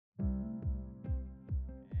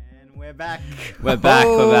We're back. We're back.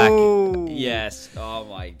 Oh! We're back. Yes. Oh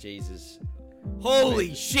my Jesus.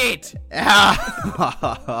 Holy shit! Man,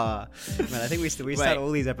 I think we start Wait. all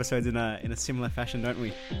these episodes in a similar fashion, don't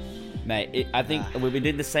we? Mate, I think we've been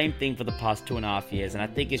doing the same thing for the past 2.5 years, and I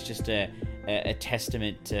think it's just a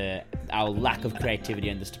testament to our lack of creativity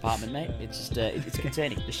in this department, mate. It's just it's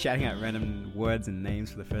concerning. Just shouting out random words and names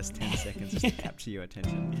for the first 10 seconds just to capture your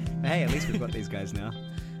attention. But hey, at least we've got these guys now.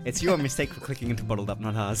 It's your mistake for clicking into Bottled Up,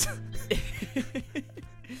 not ours.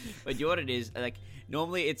 But you know what it is? Like,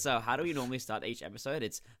 normally it's how do we normally start each episode?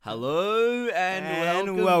 It's hello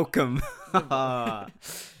and welcome. Yeah,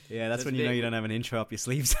 that's when you know you don't have an intro up your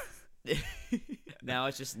sleeves. Now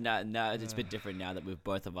it's just now it's a bit different now that we've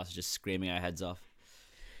both of us are just screaming our heads off.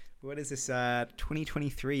 What is this?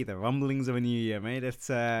 2023, the rumblings of a new year, mate. It's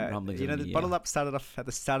Rumblings of a new year. Bottled Up started off at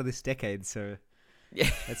the start of this decade, so Yeah.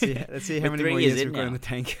 let's see how We're many 3 more years years in we've got in now. the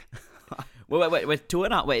tank. Wait, we're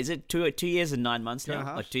 2.5. Wait, is it 2 years and 9 months Two and now? a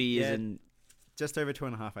half? Like 2 years Yeah. and Just over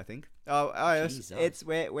 2.5, I think. Jesus.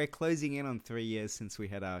 We're closing in on 3 years since we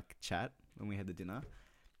had our chat when we had the dinner.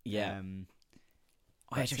 yeah.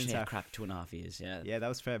 I but actually since had our- crap 2.5 years. Yeah. Yeah, that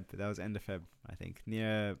was Feb. That was end of Feb, I think.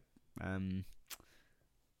 Near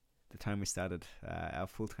the time we started our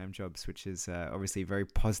full-time jobs, which is obviously very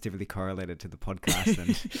positively correlated to the podcast and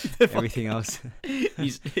everything else.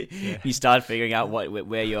 You start figuring out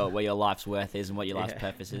where your life's worth is and what your life's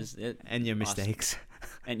purpose is. And your Awesome. mistakes.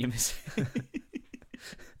 And you miss.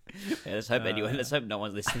 Yeah, let's hope anyone. Let's hope no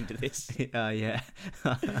one's listening to this. Yeah.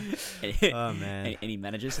 Any, Oh, man. any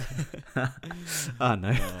managers? Oh,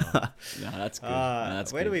 no. No, that's good. No,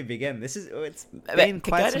 that's where good. do we begin? It's But been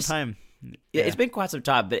can quite I some just- time. Yeah, it's been quite some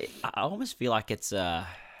time, but I almost feel like it's like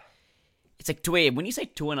when you say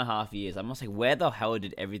 2.5 years, I'm almost like, where the hell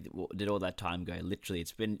did all that time go? Literally,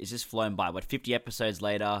 it's just flown by. What, 50 episodes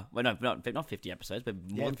later? Well, no, not 50 episodes, but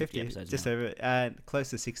more than 50 episodes. Just now. over,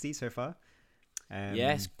 close to 60 so far.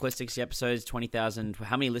 Yes, close to 60 episodes, 20,000.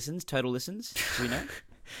 How many listens? Total listens? Do we know?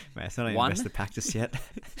 Man, it's not even One? best to practice yet.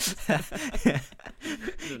 Not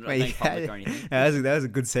Wait, going public or anything. that was a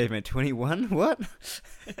good save, man. 21? What?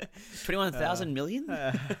 21,000 million?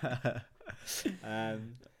 Yeah.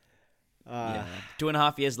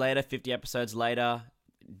 2.5 years later, 50 episodes later,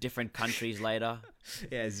 different countries later.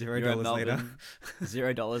 Yeah, You're in $0 later. Melbourne,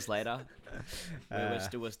 $0 later.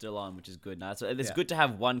 We're still on, which is good. Now, so it's Yeah. good to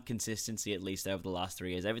have one consistency at least over the last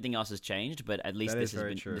 3 years. Everything else has changed, but at least That this is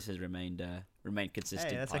very true. remained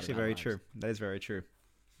consistent. Hey, that's part of actually our very lives. true. That is very true.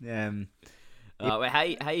 Wait,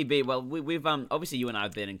 how you been? Well, we've obviously you and I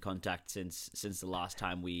have been in contact since the last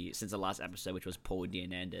episode, which was Paul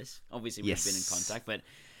Dianandis. Obviously, we've Yes. been in contact, but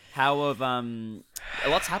how have a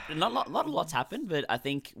lot's happened? Not a lot's happened, but I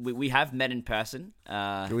think we have met in person.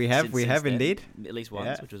 We have since then, indeed. at least once,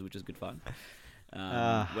 Yeah. which was good fun.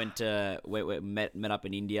 Met up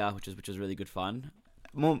in India, which was really good fun.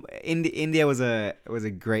 India was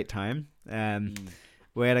a great time.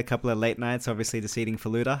 We had a couple of late nights, obviously just eating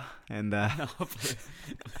faluda, and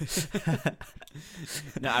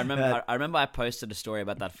No, I remember I posted a story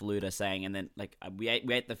about that faluda saying, and then like we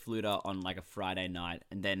ate the faluda on like a Friday night,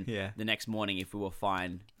 and then Yeah. the next morning, if we were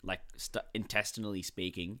fine, like intestinally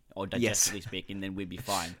speaking or Yes. digestively speaking, then we'd be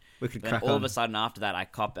fine. we could Then crack all on. of a sudden after that, I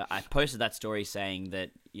posted that story saying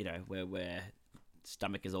that where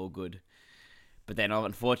stomach is all good, but then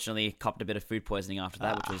unfortunately copped a bit of food poisoning after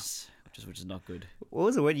that, which is not good. What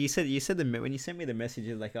was the word you said? You said when you sent me the message,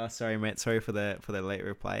 you're like, "Oh, sorry, mate. Sorry for the late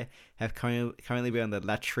reply. Have currently been on the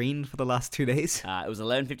latrine for the last 2 days." It was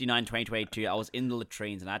 11:59/2022. I was in the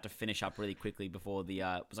latrines and I had to finish up really quickly before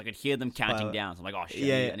because I could hear them counting Wow. down. So I'm like, oh shit,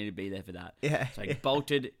 Yeah. I need to be there for that. Yeah, So I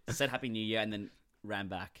bolted, said Happy New Year, and then ran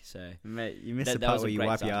back. So mate, you missed That- the that part was a where you great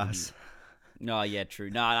wipe your start to the ass. no, yeah, true.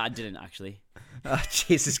 No, I didn't actually. Oh,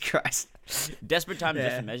 Jesus Christ! Desperate times,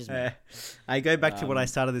 different measures, man. I go back to what I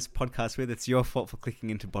started this podcast with. It's your fault for clicking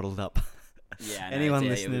into Bottled Up. Yeah, no, Anyone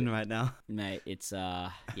it's- listening right now? mate. It's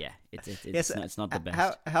Yes, it's not the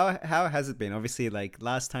best. How has it been? Obviously, like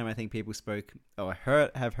last time, I think people spoke or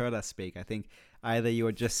have heard us speak. I think either you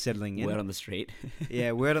were just settling in. Word on the street.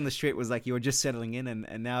 Yeah, word on the street was like you were just settling in,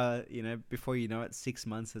 and now before you know it, 6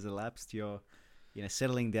 months has elapsed. You're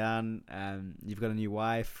settling down. You've got a new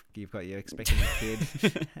wife. You're expecting a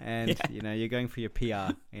kid, and you're going for your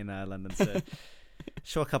PR in London. So,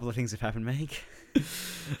 sure, a couple of things have happened, mate.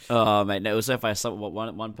 Oh, mate, no, it was so funny.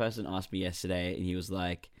 One person asked me yesterday, and he was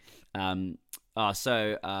like, have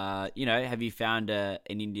you found an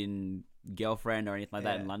Indian girlfriend or anything like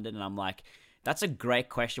that in London? And I'm like, That's a great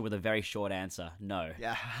question with a very short answer. No.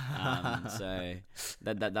 Yeah. So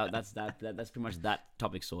that's pretty much that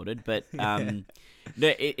topic sorted. But no,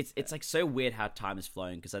 it's like so weird how time has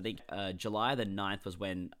flown, because I think July the 9th was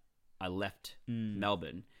when I left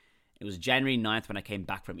Melbourne. It was January 9th when I came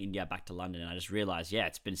back from India back to London, and I just realized,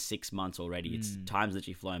 it's been 6 months already. It's time's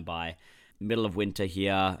literally flown by. Middle of winter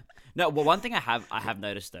here. No, well, one thing I have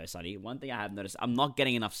noticed though, Sonny. One thing I have noticed, I'm not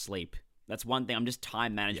getting enough sleep. That's one thing. I'm just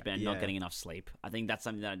time management and not getting enough sleep. I think that's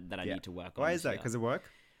something that I need to work on. Why is that? Because of work?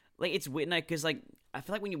 Like, it's weird, because like I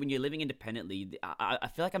feel like when you're living independently, I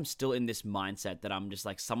feel like I'm still in this mindset that I'm just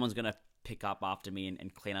like, someone's gonna pick up after me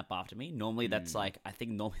and clean up after me. Normally that's like, I think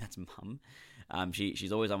normally that's mum.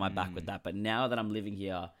 She's always on my back with that. But now that I'm living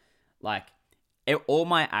here, like all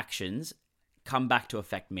my actions come back to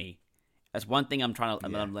affect me. That's one thing I'm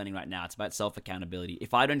learning right now. It's about self accountability.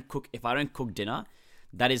 If I don't cook dinner,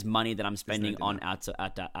 that is money that I'm spending on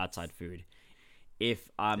outside food. If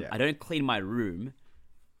I don't clean my room,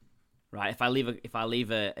 right? If I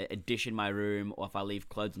leave a dish in my room, or if I leave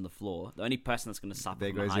clothes on the floor, the only person that's going to suffer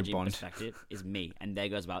from a hygiene perspective is me, and there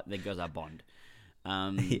goes our bond.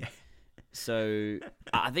 So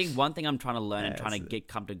I think one thing I'm trying to learn and trying to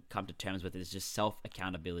come to terms with is just self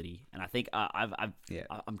accountability, and I think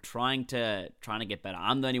I'm trying to get better.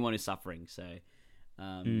 I'm the only one who's suffering, so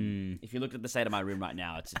if you looked at the state of my room right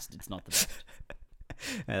now, it's not the best.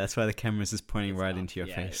 That's why the camera's just pointing right into your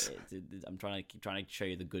face. I'm trying to show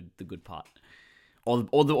you the good part, or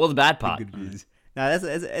the bad part. The good views. No,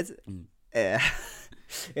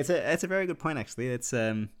 it's a very good point, actually. It's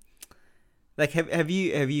like, have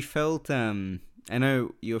you felt I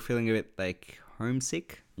know you're feeling a bit like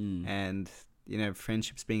homesick, and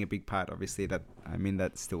friendships being a big part, obviously,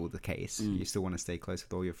 that's still the case. You still want to stay close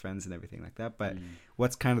with all your friends and everything like that, but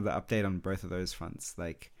what's kind of the update on both of those fronts?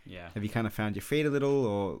 Like, have you kind of found your feet a little,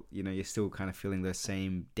 or you're still kind of feeling the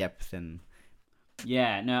same depth? And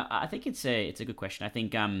no, I think it's a good question. I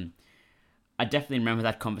think I definitely remember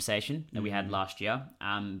that conversation that we had last year,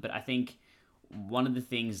 but I think one of the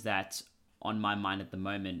things that's on my mind at the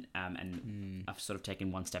moment, and I've sort of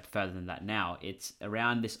taken one step further than that now, it's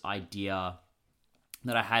around this idea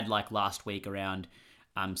that I had like last week around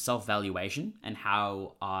self-valuation and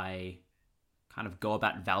how I kind of go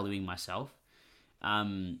about valuing myself.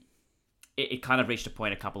 It kind of reached a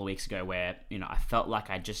point a couple of weeks ago where, I felt like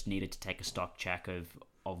I just needed to take a stock check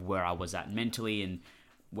of where I was at mentally, and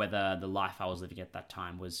whether the life I was living at that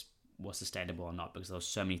time was sustainable or not, because there was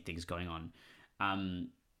so many things going on.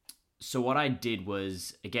 So what I did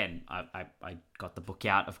was, again, I got the book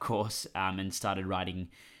out, of course, and started writing.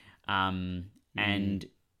 And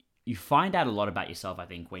you find out a lot about yourself, I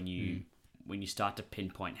think, when you start to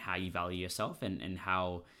pinpoint how you value yourself, and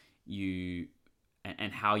how your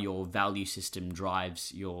value system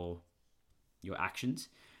drives your actions.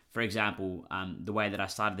 For example, the way that I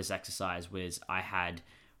started this exercise was I had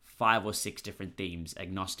 5 or 6 different themes,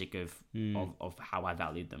 agnostic of how I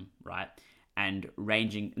valued them, right? And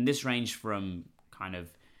this ranged from kind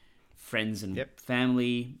of friends and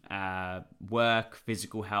family, work,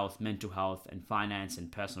 physical health, mental health, and finance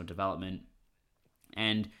and personal development.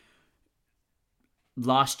 And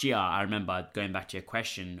last year, I remember, going back to your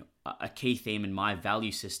question, a key theme in my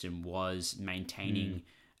value system was maintaining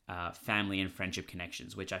family and friendship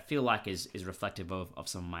connections, which I feel like is reflective of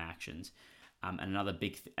some of my actions. And another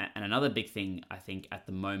big thing I think at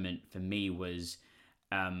the moment for me was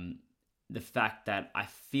the fact that I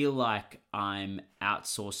feel like I'm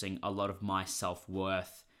outsourcing a lot of my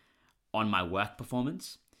self-worth on my work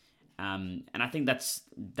performance. And I think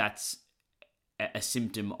that's a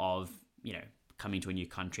symptom of, coming to a new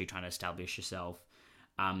country, trying to establish yourself,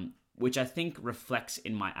 which I think reflects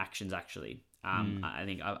in my actions, actually. I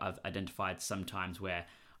think I've identified some times where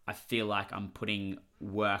I feel like I'm putting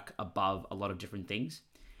work above a lot of different things.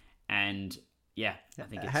 And I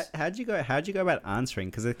think it's... How'd you go about answering?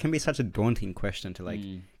 Because it can be such a daunting question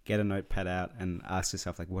to get a notepad out and ask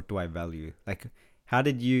yourself, like, what do I value? Like, how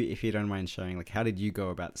did you, if you don't mind sharing, like, how did you go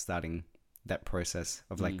about starting that process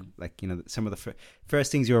of some of the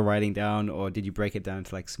first things you were writing down, or did you break it down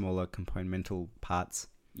to like smaller componental parts?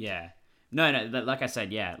 Yeah. No, like I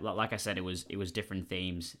said, it was different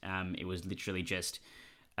themes. It was literally just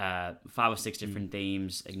 5 or 6 different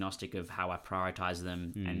themes, agnostic of how I prioritize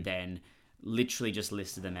them, and then literally just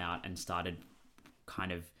listed them out and started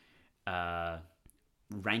kind of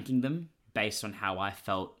ranking them based on how I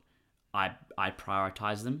felt I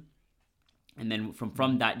prioritize them. And then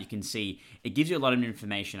from that, you can see it gives you a lot of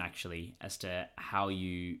information, actually, as to how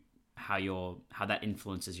that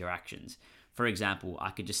influences your actions. For example, I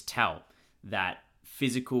could just tell that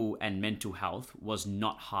physical and mental health was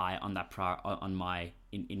not high on that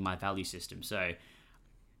in my value system. So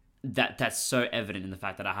that's so evident in the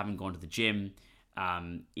fact that I haven't gone to the gym,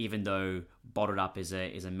 even though bottled up is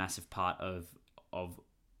a massive part of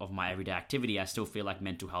my everyday activity. I still feel like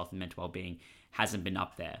mental health and mental well-being hasn't been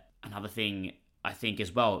up there. Another thing I think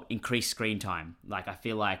as well, increased screen time. Like I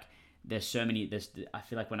feel like there's so many things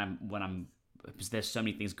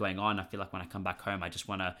going on. I feel like when I come back home, I just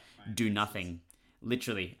want to do nothing,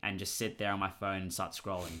 literally, and just sit there on my phone and start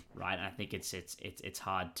scrolling, right? And I think it's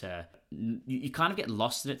hard to, you kind of get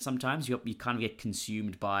lost in it sometimes. You kind of get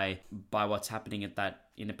consumed by what's happening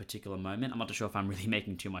in a particular moment. I'm not sure if I'm really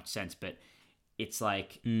making too much sense, but it's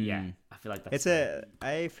like, yeah, I feel like that's...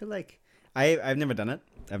 I feel like I've never done it.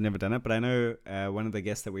 But I know one of the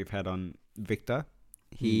guests that we've had on, Victor,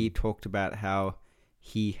 he talked about how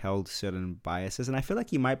he held certain biases, and I feel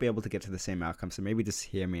like you might be able to get to the same outcome, so maybe just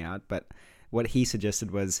hear me out. But what he suggested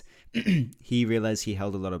was he realized he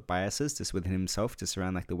held a lot of biases just within himself, just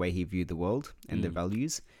around like the way he viewed the world and the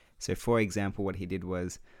values. So for example, what he did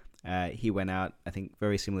was he went out, I think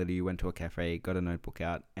very similar to you, went to a cafe, got a notebook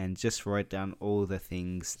out, and just wrote down all the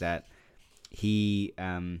things that he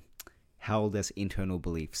held as internal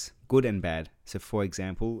beliefs, good and bad. So for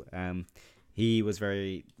example, he was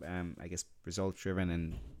very, I guess, result-driven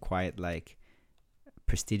and quite like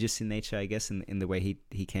prestigious in nature, I guess, in the way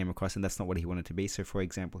he came across, and that's not what he wanted to be. So for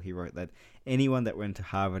example, he wrote that anyone that went to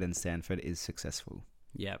Harvard and Stanford is successful.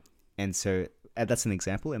 Yep. And so that's an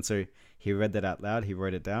example. And so he read that out loud, he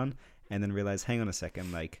wrote it down, and then realized, hang on a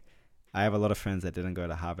second, like I have a lot of friends that didn't go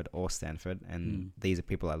to Harvard or Stanford, and these are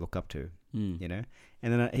people I look up to, you know?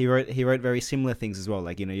 And then he wrote very similar things as well.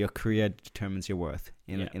 Like, you know, your career determines your worth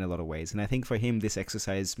in a lot of ways. And I think for him, this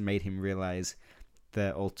exercise made him realize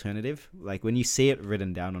the alternative. Like when you see it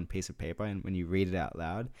written down on a piece of paper and when you read it out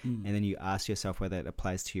loud, and then you ask yourself whether it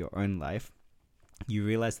applies to your own life, you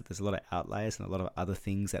realize that there's a lot of outliers and a lot of other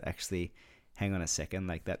things that actually, hang on a second,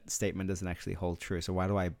 like that statement doesn't actually hold true. So why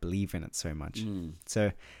do I believe in it so much?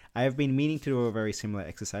 So I have been meaning to do a very similar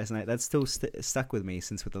exercise, and that's still stuck with me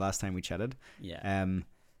since with the last time we chatted. Yeah.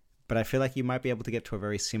 But I feel like you might be able to get to a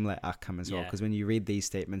very similar outcome as well, because when you read these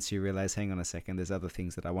statements, you realize, hang on a second, there's other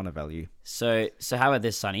things that I want to value. So how about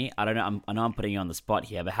this, Sonny? I don't know. I know I'm putting you on the spot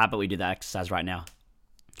here, but how about we do that exercise right now?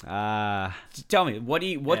 Tell me, what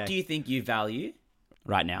do you think you value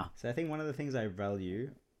right now? So I think one of the things I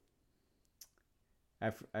value,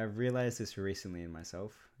 I've realized this recently in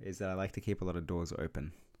myself, is that I like to keep a lot of doors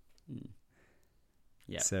open.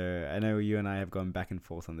 Yeah. So I know you and I have gone back and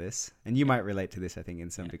forth on this, and you might relate to this, I think, in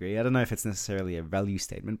some degree. I don't know if it's necessarily a value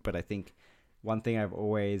statement, but I think one thing I've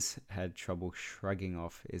always had trouble shrugging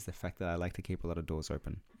off is the fact that I like to keep a lot of doors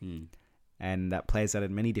open. And that plays out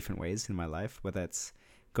in many different ways in my life, whether it's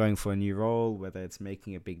going for a new role, whether it's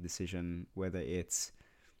making a big decision, whether it's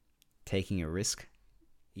taking a risk,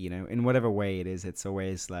 you know, in whatever way it is, it's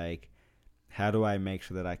always like, how do I make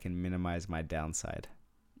sure that I can minimize my downside?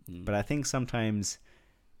 But I think sometimes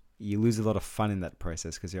you lose a lot of fun in that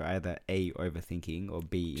process because you're either A, overthinking, or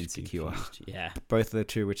B, insecure. Yeah. Both of the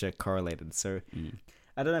two which are correlated. So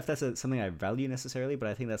I don't know if that's something I value necessarily, but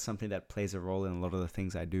I think that's something that plays a role in a lot of the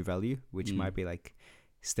things I do value, which might be like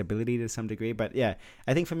stability to some degree. But yeah,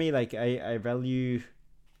 I think for me, like I value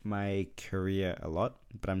my career a lot,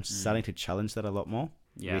 but I'm starting to challenge that a lot more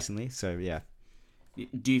recently. So yeah.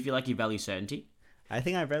 Do you feel like you value certainty? I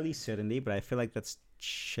think I value certainty, but I feel like that's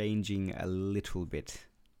changing a little bit.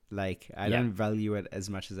 Like I don't value it as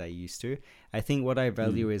much as I used to. I think what I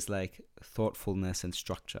value is like thoughtfulness and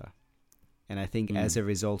structure. And I think as a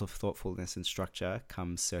result of thoughtfulness and structure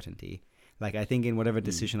comes certainty. Like I think in whatever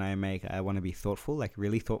decision I make, I want to be thoughtful, like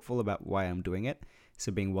really thoughtful about why I'm doing it.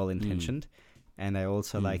 So being well-intentioned. And I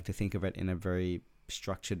also like to think of it in a very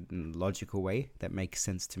structured and logical way that makes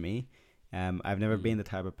sense to me. I've never been the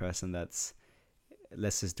type of person that's,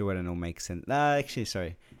 let's just do it and it'll make sense. Actually,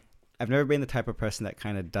 sorry. I've never been the type of person that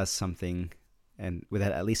kind of does something and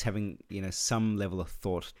without at least having, you know, some level of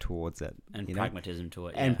thought towards it. And pragmatism to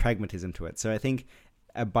it. And pragmatism to it. So I think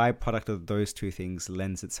a byproduct of those two things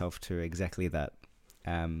lends itself to exactly that.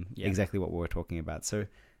 Exactly what we were talking about. So,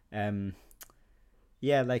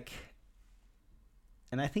 like,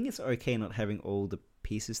 and I think it's okay not having all the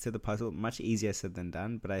pieces to the puzzle. Much easier said than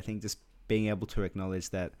done. But I think just being able to acknowledge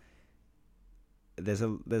that there's a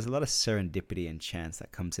lot of serendipity and chance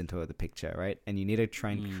that comes into the picture, right? And you need to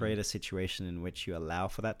try and create a situation in which you allow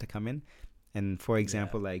for that to come in. And for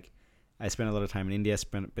example, like I spent a lot of time in India,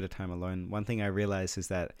 spent a bit of time alone. One thing I realized is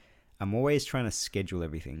that I'm always trying to schedule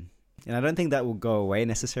everything. And I don't think that will go away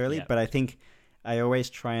necessarily, but I think I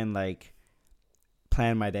always try and like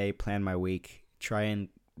plan my day, plan my week try and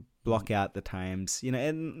block out the times,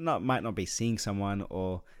 and might not be seeing someone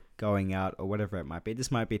or going out or whatever it might be.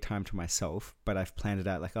 This might be time to myself, but I've planned it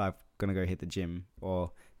out like, I'm going to go hit the gym,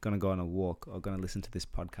 or going to go on a walk, or going to listen to this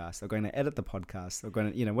podcast, or going to edit the podcast, or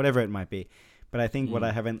going to, whatever it might be. But I think what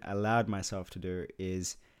I haven't allowed myself to do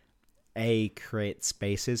is create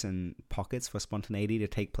spaces and pockets for spontaneity to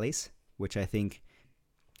take place, which I think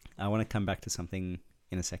I want to come back to something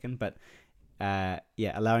in a second, but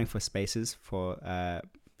allowing for spaces for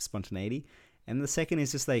spontaneity. And the second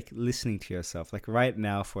is just like listening to yourself. Like right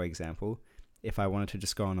now, for example, if I wanted to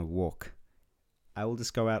just go on a walk, I will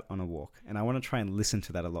just go out on a walk, and I want to try and listen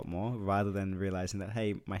to that a lot more rather than realizing that,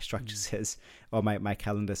 hey, my structure says, or my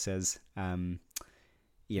calendar says, go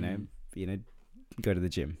to the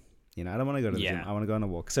gym. I don't want to go to the gym. I want to go on a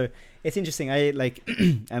walk. So it's interesting. I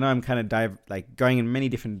know I'm kind of going in many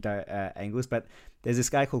different angles, but there's this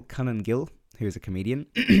guy called Kanan Gill, who's a comedian.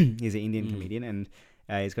 He's an Indian comedian, and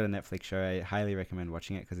he's got a Netflix show. I highly recommend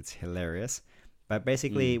watching it because it's hilarious. But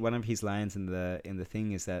basically, one of his lines in the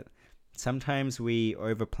thing is that sometimes we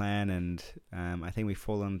overplan, and I think we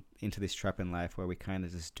fall into this trap in life where we kind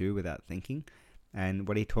of just do without thinking. And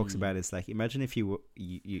what he talks about is like, imagine if you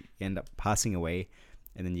end up passing away,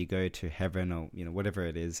 and then you go to heaven or whatever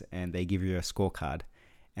it is, and they give you a scorecard,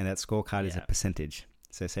 and that scorecard is a percentage.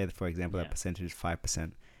 So say that, for example, that percentage is 5%,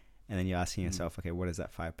 and then you're asking yourself, okay, what is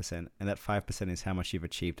that 5%? And that 5% is how much you've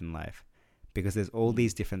achieved in life, because there's all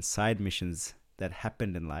these different side missions that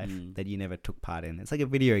happened in life that you never took part in. It's like a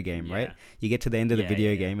video game, right? You get to the end of the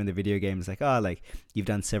video game, and the video game is like, you've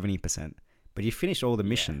done 70%, but you finished all the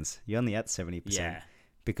missions. You're only at 70%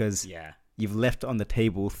 because you've left on the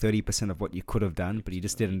table 30% of what you could have done, but you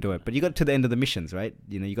just didn't do it. But you got to the end of the missions, right?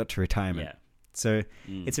 You got to retirement. So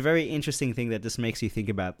it's a very interesting thing that just makes you think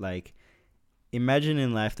about, like, imagine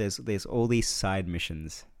in life there's all these side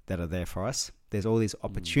missions that are there for us. There's all these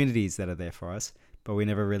opportunities that are there for us, but we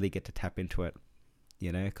never really get to tap into it,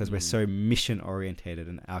 because we're so mission orientated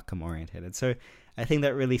and outcome orientated. So I think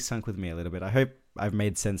that really sunk with me a little bit. I hope I've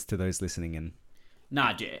made sense to those listening in. No,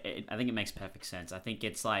 I think it makes perfect sense. I think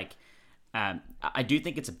it's like, I do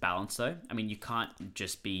think it's a balance though. I mean, you can't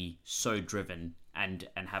just be so driven and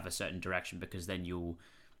have a certain direction, because then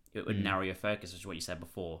it would narrow your focus, which is what you said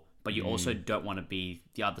before. But you also don't want to be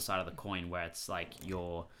the other side of the coin, where it's like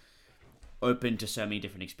you're open to so many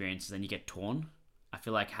different experiences and you get torn. I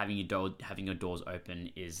feel like having your doors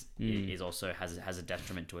open is also has a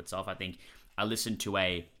detriment to itself. I think I listened to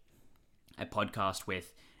a podcast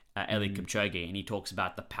with Eliud Kipchoge, and he talks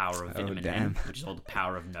about the power of vitamin N, which is called the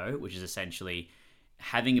power of no, which is essentially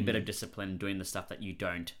having a bit of discipline, doing the stuff that you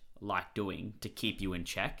don't like doing to keep you in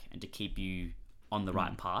check and to keep you on the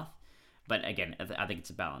right path. But again, I think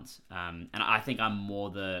it's a balance. And I think I'm more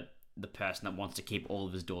the person that wants to keep all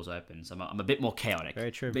of his doors open. So I'm a bit more chaotic.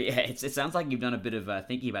 Very true. But yeah, it sounds like you've done a bit of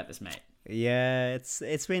thinking about this, mate. Yeah,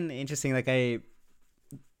 it's been interesting. Like, I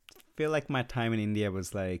feel like my time in India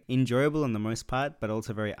was like enjoyable on the most part, but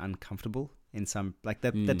also very uncomfortable in some, like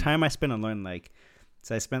the time I spent alone. Like,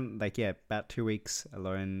 so I spent about 2 weeks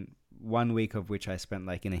alone. 1 week of which I spent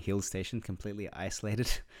like in a hill station, completely isolated.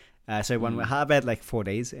 So how about like 4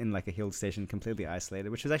 days in like a hill station, completely isolated,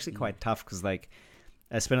 which was actually quite tough, because like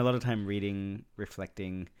I spent a lot of time reading,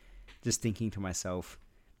 reflecting, just thinking to myself,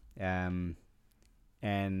 and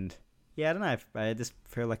yeah, I don't know. I just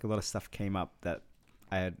feel like a lot of stuff came up that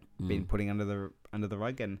I had been putting under the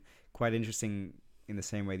rug, and quite interesting in the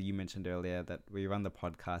same way that you mentioned earlier that we run the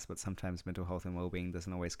podcast, but sometimes mental health and well-being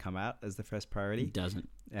doesn't always come out as the first priority. It doesn't.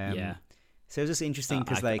 So it's just interesting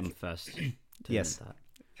because like I'm the first to yes. admit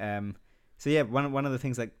that. So yeah, one of the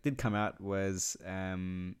things that did come out was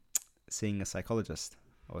seeing a psychologist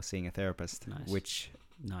or seeing a therapist, which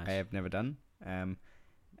I have never done. And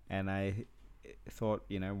I thought,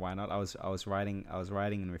 why not? I was writing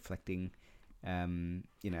and reflecting,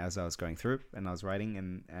 as I was going through, and I was writing,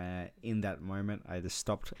 and in that moment, I just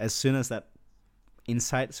stopped. As soon as that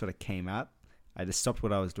insight sort of came out, I just stopped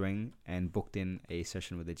what I was doing and booked in a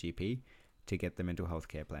session with a GP to get the mental health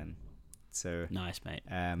care plan. So nice, mate.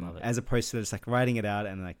 As opposed to just like writing it out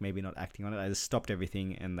and like maybe not acting on it, I just stopped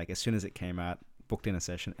everything, and like as soon as it came out, booked in a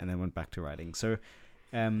session, and then went back to writing. So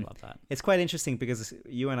love that. It's quite interesting because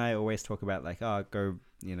you and I always talk about like, go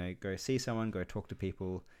see someone, go talk to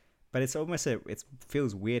people, but it's almost it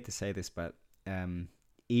feels weird to say this, but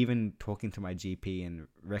even talking to my GP and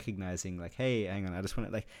recognizing like, hey, hang on, I just want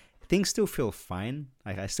to, like, things still feel fine.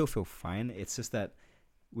 Like I still feel fine. It's just that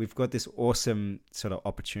we've got this awesome sort of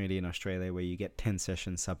opportunity in Australia where you get 10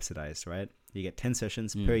 sessions subsidized, right? You get 10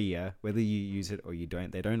 sessions per year, whether you use it or you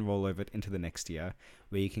don't. They don't roll over it into the next year,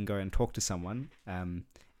 where you can go and talk to someone. And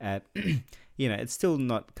at it's still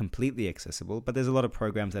not completely accessible, but there's a lot of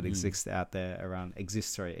programs that exist out there around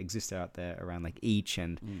like Each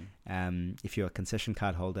and if you're a concession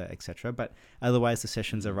card holder, etc. But otherwise the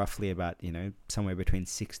sessions are roughly about somewhere between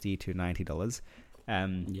 $60 to $90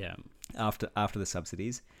 after the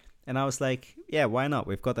subsidies. And I was like, yeah, why not?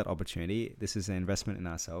 We've got that opportunity. This is an investment in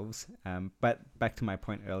ourselves. But back to my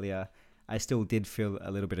point earlier, I still did feel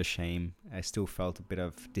a little bit of shame. I still felt a bit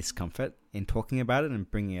of discomfort in talking about it and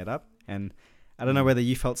bringing it up. And I don't know whether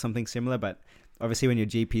you felt something similar, but obviously when your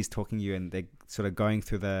GP is talking to you and they're sort of going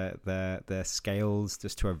through the scales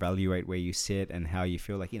just to evaluate where you sit and how you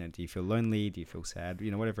feel, like, do you feel lonely? Do you feel sad?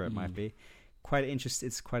 Whatever it might be.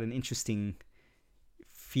 It's quite an interesting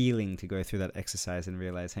feeling to go through that exercise and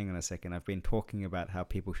realize, hang on a second, I've been talking about how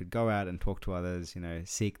people should go out and talk to others,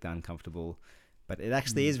 seek the uncomfortable, but it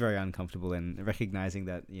actually is very uncomfortable, and recognizing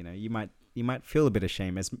that, you might feel a bit of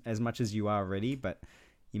shame as much as you are already, but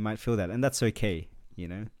you might feel that, and that's okay,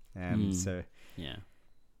 so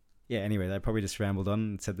anyway, I probably just rambled on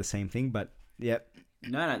and said the same thing, but yeah.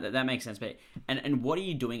 No, that makes sense. But and what are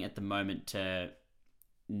you doing at the moment to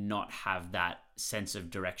not have that sense of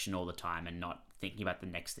direction all the time and not thinking about the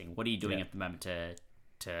next thing? What are you doing at the moment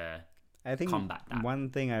to I think combat that? One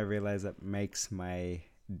thing I realize that makes my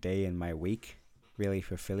day and my week really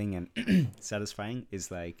fulfilling and satisfying is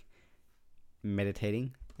like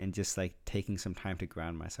meditating and just like taking some time to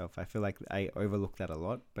ground myself. I feel like I overlook that a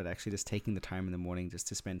lot, but actually just taking the time in the morning just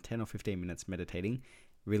to spend 10 or 15 minutes meditating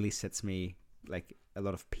really sets me like a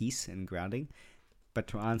lot of peace and grounding. But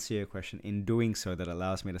to answer your question, in doing so, that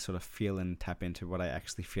allows me to sort of feel and tap into what I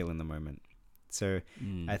actually feel in the moment. So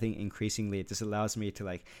I think increasingly it just allows me to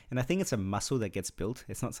and I think it's a muscle that gets built.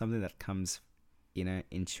 It's not something that comes,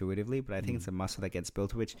 intuitively, but I think it's a muscle that gets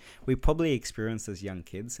built, which we probably experienced as young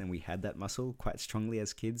kids, and we had that muscle quite strongly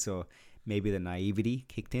as kids, or maybe the naivety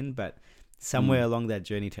kicked in. But somewhere along that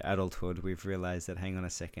journey to adulthood, we've realized that, hang on a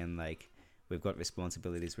second, we've got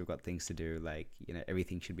responsibilities, we've got things to do,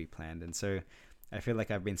 everything should be planned. And so I feel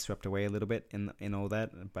like I've been swept away a little bit in all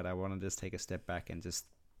that, but I want to just take a step back and just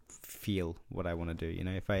feel what I want to do.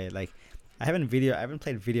 If I I haven't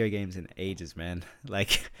played video games in ages, man. I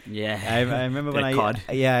remember when I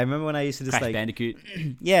remember when I used to just Crash Bandicoot.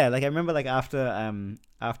 I remember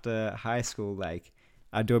after high school,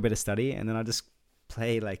 I'd do a bit of study and then I'd just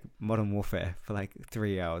play Modern Warfare for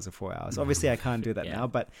 3 hours or 4 hours. Obviously I can't do that now,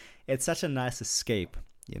 but it's such a nice escape,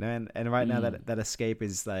 and right now that escape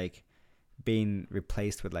is being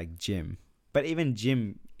replaced with gym. But even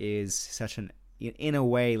gym is such in a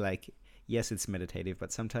way, yes, it's meditative,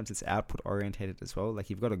 but sometimes it's output orientated as well.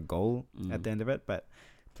 You've got a goal at the end of it. But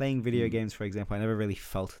playing video games, for example, I never really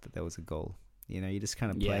felt that there was a goal. You just kind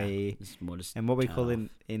of play, and what we call in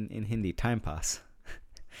Hindi, time pass.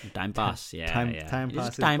 Time pass, Time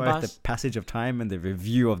pass is both the passage of time and the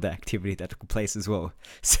review of the activity that took place as well.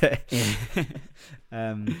 So,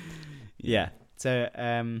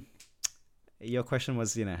 So, your question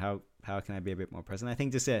was, how can I be a bit more present? I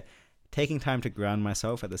think just taking time to ground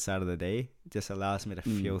myself at the start of the day just allows me to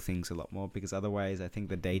feel things a lot more, because otherwise I think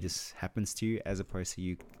the day just happens to you as opposed to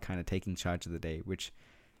you kind of taking charge of the day, which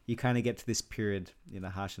you kind of get to this period,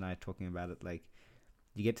 Harsh and I talking about it,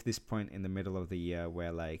 you get to this point in the middle of the year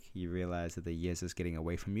where you realize that the year's just getting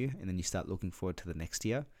away from you, and then you start looking forward to the next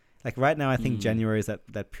year. Right now, I think January is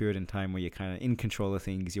that period in time where you're kind of in control of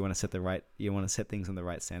things. You want to set things on the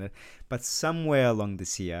right standard, but somewhere along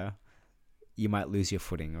this year, you might lose your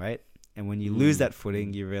footing, right? And when you lose that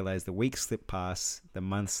footing, you realize the weeks slip past, the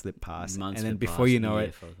months slip past, and then before you know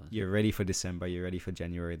it, you're ready for December, you're ready for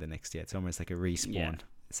January the next year. It's almost like a respawn. Yeah.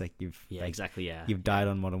 It's you've died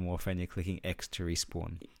on Modern Warfare and you're clicking X to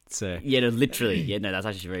respawn. So literally. That's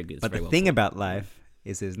actually very good. But the thing about life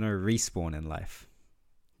is there's no respawn in life.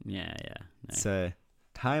 Yeah. No. So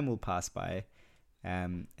time will pass by,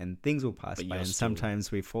 and things will pass by, and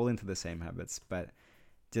sometimes we fall into the same habits, but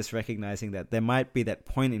just recognizing that there might be that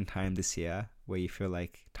point in time this year where you feel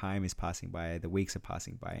like time is passing by, the weeks are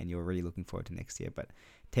passing by, and you're really looking forward to next year. But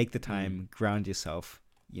take the time, ground yourself.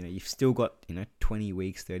 You've still got, 20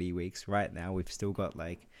 weeks, 30 weeks. Right now, we've still got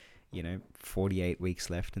 48 weeks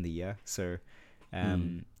left in the year. So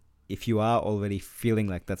if you are already feeling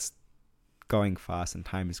like that's going fast and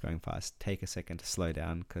time is going fast, take a second to slow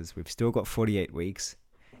down, because we've still got 48 weeks.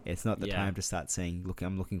 It's not the time to start saying, look,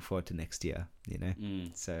 I'm looking forward to next year,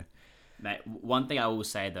 So, mate, one thing I will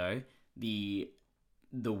say though, the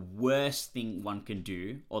worst thing one can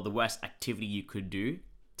do, or the worst activity you could do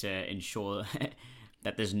to ensure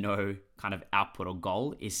that there's no kind of output or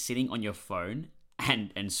goal, is sitting on your phone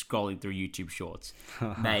and scrolling through YouTube Shorts.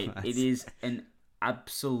 Mate, it is an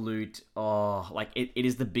absolute, like it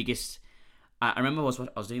is the biggest. I remember I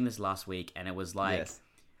was doing this last week, and it was like, Yes.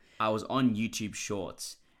 I was on YouTube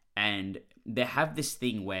Shorts, and they have this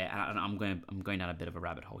thing where, and I'm going down a bit of a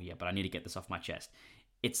rabbit hole here, but I need to get this off my chest.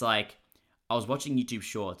 It's like, I was watching YouTube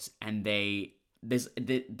Shorts, and they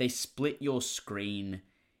split your screen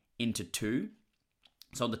into two.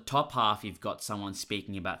 So on the top half, you've got someone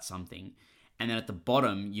speaking about something, and then at the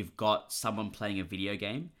bottom, you've got someone playing a video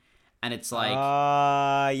game, and it's like,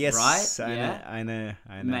 yes, right? I know,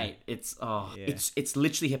 mate, it's it's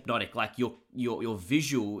literally hypnotic. Like your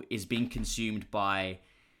visual is being consumed by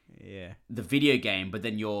the video game, but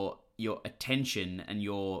then your attention and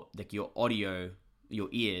your audio, your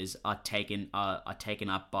ears are taken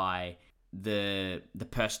up by the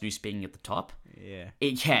person who's speaking at the top.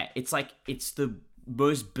 It's like, it's the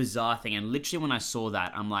most bizarre thing. And literally when I saw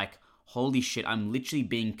that, I'm like, holy shit, I'm literally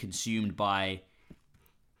being consumed by,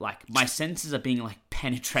 like, my senses are being like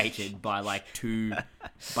penetrated by like two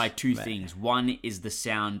things. One is the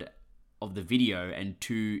sound of the video, and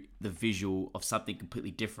two, the visual of something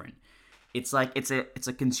completely different. It's like, it's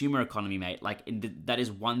a consumer economy, mate. Like, that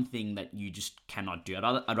is one thing that you just cannot do.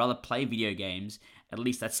 I'd rather play video games. At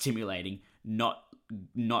least that's stimulating. Not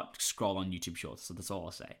scroll on YouTube Shorts. So that's all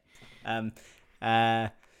I'll say.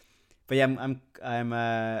 But yeah,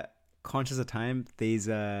 I'm conscious of time. These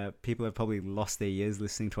people have probably lost their years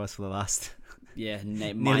listening to us for the last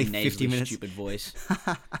my 50 minutes. Stupid voice.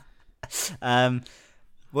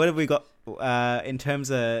 What have we got in terms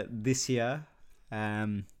of this year?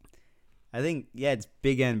 I think, it's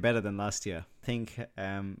bigger and better than last year. I think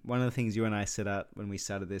one of the things you and I set out when we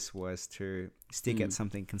started this was to stick at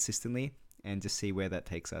something consistently and just see where that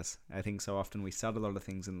takes us. I think so often we start a lot of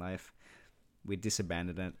things in life, we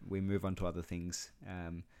disabandon it, we move on to other things.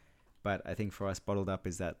 But I think for us, Bottled Up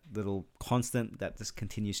is that little constant that just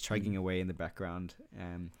continues chugging away in the background.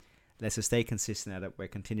 Let's just stay consistent at it. We're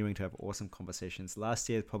continuing to have awesome conversations. Last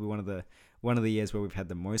year is probably one of the years where we've had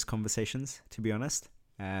the most conversations, to be honest.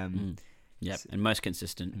 Yep, and most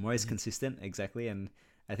consistent. Most consistent, exactly. And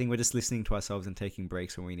I think we're just listening to ourselves and taking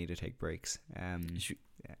breaks when we need to take breaks.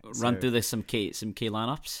 Run through this some key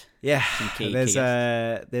lineups. Yeah, some key there's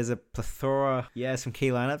a plethora. Yeah, some key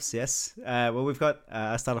lineups. Yes. Well, we've got.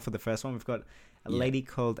 I'll start off with the first one. We've got a lady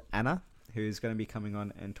called Anna, who's going to be coming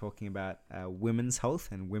on and talking about women's health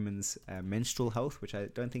and women's menstrual health, which I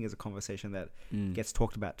don't think is a conversation that gets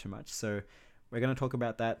talked about too much. So we're going to talk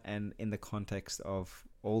about that, and in the context of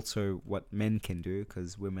also what men can do,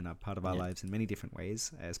 because women are part of our lives in many different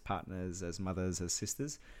ways, as partners, as mothers, as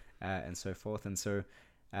sisters, and so forth. And so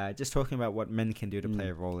just talking about what men can do to play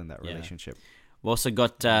a role in that relationship. We've also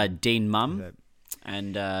got Dean Mumm,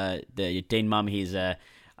 and the Dean Mumm, he's a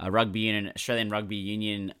Australian Rugby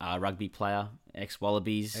Union rugby player,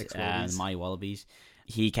 ex-Wallabies, Mighty Wallabies.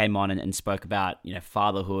 He came on and spoke about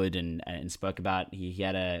fatherhood and spoke about he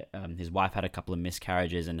had his wife had a couple of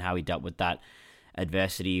miscarriages and how he dealt with that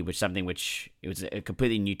adversity, it was a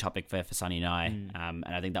completely new topic for Sunny and I, and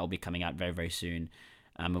I think that will be coming out very, very soon.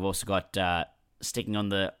 We've also got sticking on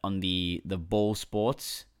the ball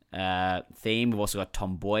sports theme. We've also got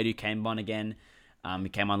Tom Boyd, who came on again. He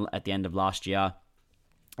came on at the end of last year,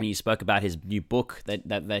 and he spoke about his new book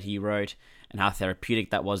that he wrote and how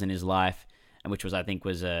therapeutic that was in his life, and which was, I think,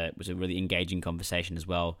 was a really engaging conversation as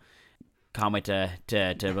well. Can't wait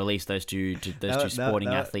to release those two sporting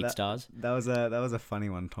athlete stars. That was a funny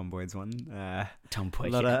one, Tom Boyd's one. Tom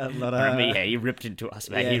Boyd, he ripped into us,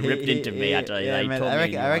 man. He ripped into me. I tell you,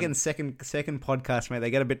 I reckon second podcast, mate, they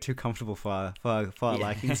get a bit too comfortable for our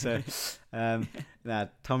liking. So,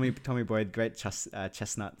 Tommy Boyd, great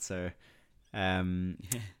chestnut. So,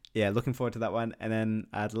 looking forward to that one. And then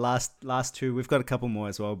last two, we've got a couple more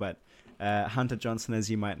as well. But Hunter Johnson, as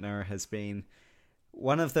you might know, has been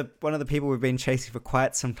one of the people we've been chasing for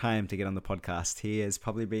quite some time to get on the podcast. He has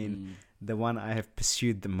probably been the one I have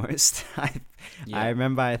pursued the most. I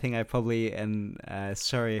remember, I think I probably, and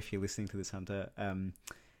sorry if you're listening to this, Hunter, I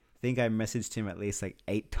think I messaged him at least like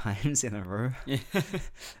 8 times in a row.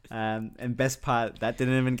 And best part, that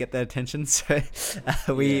didn't even get their attention. So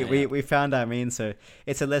we found our means. So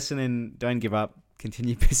it's a lesson in don't give up,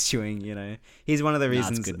 continue pursuing. He's one of the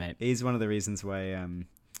reasons. That's good, mate. He's one of the reasons why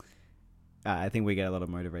I think we get a lot of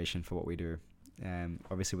motivation for what we do.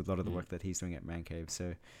 Obviously with a lot of the work that he's doing at Man Cave.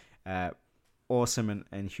 So awesome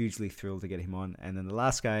and hugely thrilled to get him on. And then the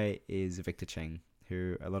last guy is Victor Cheng,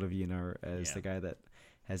 who a lot of you know as the guy that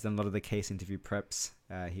has done a lot of the case interview preps.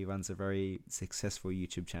 He runs a very successful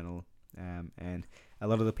YouTube channel. And a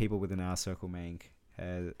lot of the people within our circle, Mank,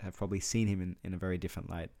 have probably seen him in a very different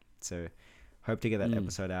light. So hope to get that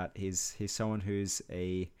episode out. He's someone who's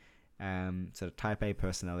a Sort of type A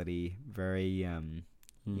personality, very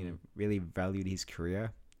really valued his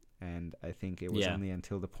career. And I think it was only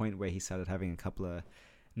until the point where he started having a couple of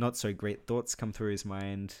not so great thoughts come through his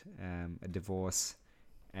mind, a divorce,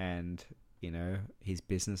 and his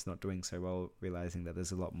business not doing so well, realizing that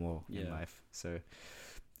there's a lot more in life. So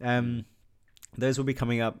those will be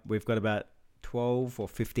coming up. We've got about 12 or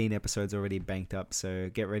 15 episodes already banked up, so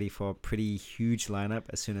get ready for a pretty huge lineup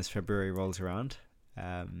as soon as February rolls around.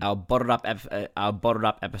 Our bottled up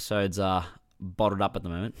episodes are bottled up at the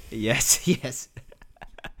moment. Yes.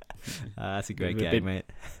 That's a great gag, mate.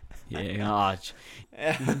 Yeah.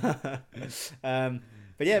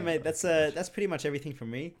 But yeah, mate, that's pretty much everything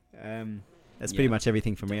from me. Pretty much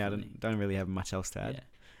everything from me. I don't really have much else to add. Yeah.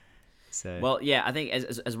 So well, yeah, I think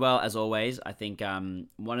as well as always, I think one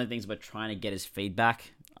of the things we're trying to get is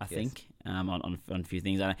feedback. I think on a few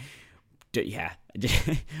things.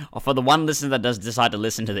 For the one listener that does decide to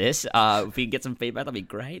listen to this, if we can get some feedback, that'd be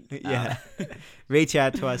great. Reach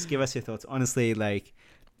out to us, give us your thoughts. Honestly,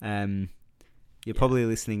 you're probably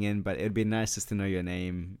listening in, but it'd be nice just to know your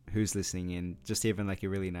name, who's listening in, just even like a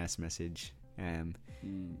really nice message, and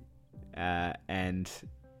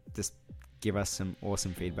just give us some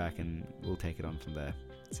awesome feedback, and we'll take it on from there.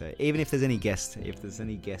 So even if there's any guests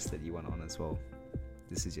that you want on as well,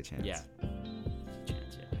 this is your chance. Yeah.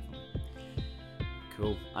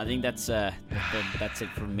 Cool. I think that's it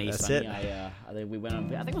from me. That's Sonny. it. I think we went on.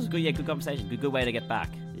 I think it was a good conversation. Good way to get back.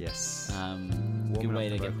 Yes. Good way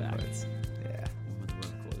to get back. Yeah.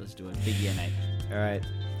 Let's do it. Big yeah, mate. All right.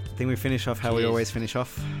 I think we finish off how we always finish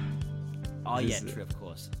off. Oh yeah, true, of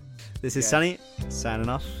course. This is Sonny signing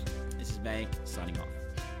off. This is Meg signing off.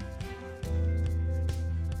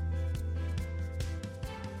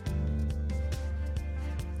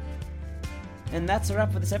 And that's a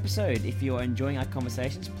wrap for this episode. If you're enjoying our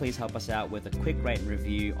conversations, please help us out with a quick rate and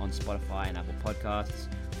review on Spotify and Apple Podcasts.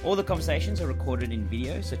 All the conversations are recorded in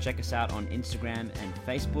video, so check us out on Instagram and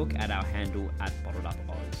Facebook at our handle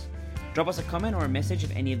 @BottledUpOz. Drop us a comment or a message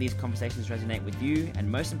if any of these conversations resonate with you, and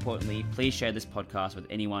most importantly, please share this podcast with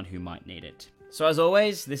anyone who might need it. So as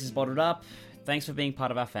always, this is Bottled Up. Thanks for being part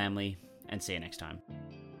of our family, and see you next time.